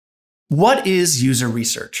What is user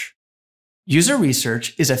research? User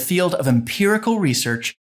research is a field of empirical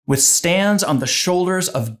research which stands on the shoulders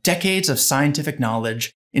of decades of scientific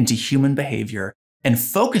knowledge into human behavior and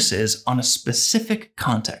focuses on a specific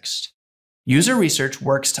context. User research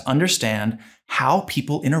works to understand how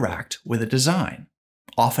people interact with a design,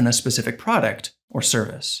 often a specific product or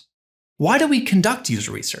service. Why do we conduct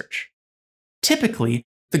user research? Typically,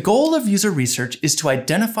 the goal of user research is to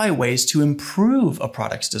identify ways to improve a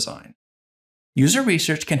product's design. User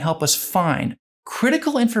research can help us find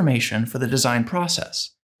critical information for the design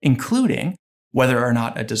process, including whether or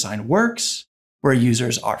not a design works, where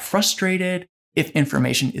users are frustrated, if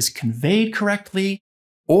information is conveyed correctly,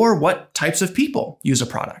 or what types of people use a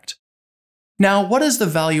product. Now, what is the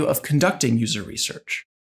value of conducting user research?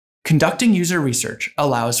 Conducting user research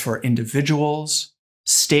allows for individuals,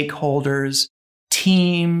 stakeholders,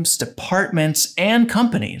 teams, departments, and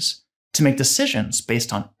companies to make decisions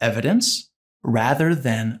based on evidence rather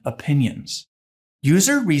than opinions.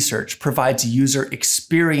 User research provides user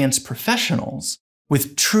experience professionals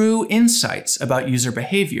with true insights about user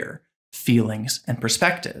behavior, feelings, and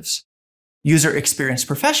perspectives. User experience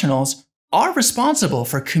professionals are responsible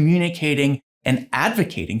for communicating and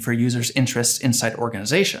advocating for users' interests inside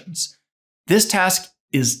organizations. This task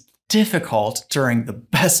is difficult during the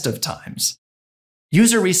best of times.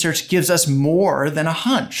 User research gives us more than a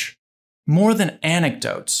hunch, more than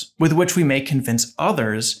anecdotes with which we may convince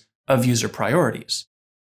others of user priorities.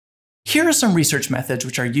 Here are some research methods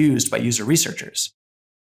which are used by user researchers.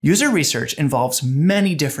 User research involves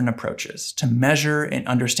many different approaches to measure and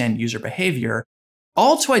understand user behavior,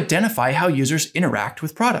 all to identify how users interact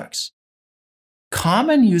with products.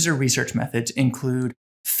 Common user research methods include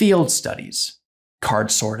field studies,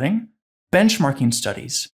 card sorting, benchmarking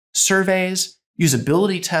studies, surveys,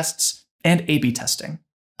 usability tests, and A/B testing,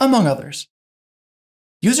 among others.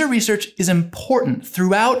 User research is important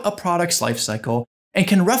throughout a product's lifecycle and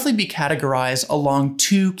can roughly be categorized along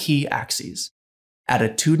two key axes: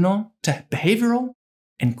 attitudinal to behavioral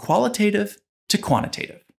and qualitative to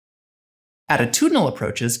quantitative. Attitudinal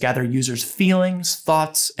approaches gather users' feelings,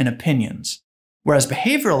 thoughts, and opinions, whereas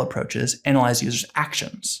behavioral approaches analyze users'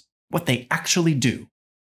 actions, what they actually do.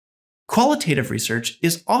 Qualitative research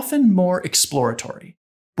is often more exploratory,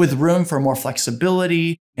 with room for more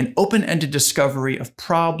flexibility and open-ended discovery of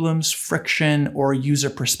problems, friction, or user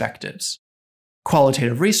perspectives.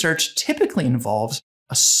 Qualitative research typically involves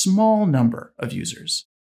a small number of users.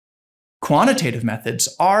 Quantitative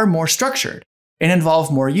methods are more structured and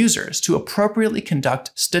involve more users to appropriately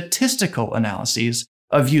conduct statistical analyses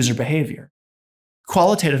of user behavior.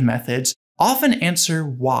 Qualitative methods often answer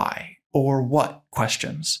why or what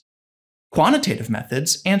questions. Quantitative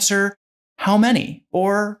methods answer how many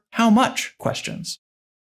or how much questions.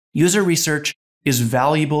 User research is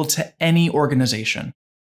valuable to any organization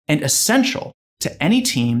and essential to any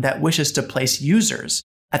team that wishes to place users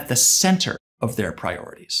at the center of their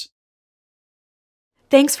priorities.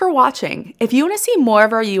 Thanks for watching. If you want to see more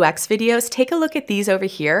of our UX videos, take a look at these over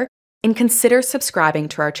here and consider subscribing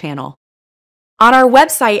to our channel. On our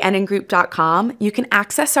website, nnGroup.com, you can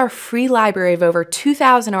access our free library of over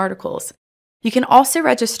 2,000 articles. You can also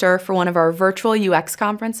register for one of our virtual UX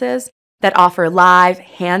conferences that offer live,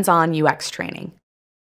 hands-on UX training.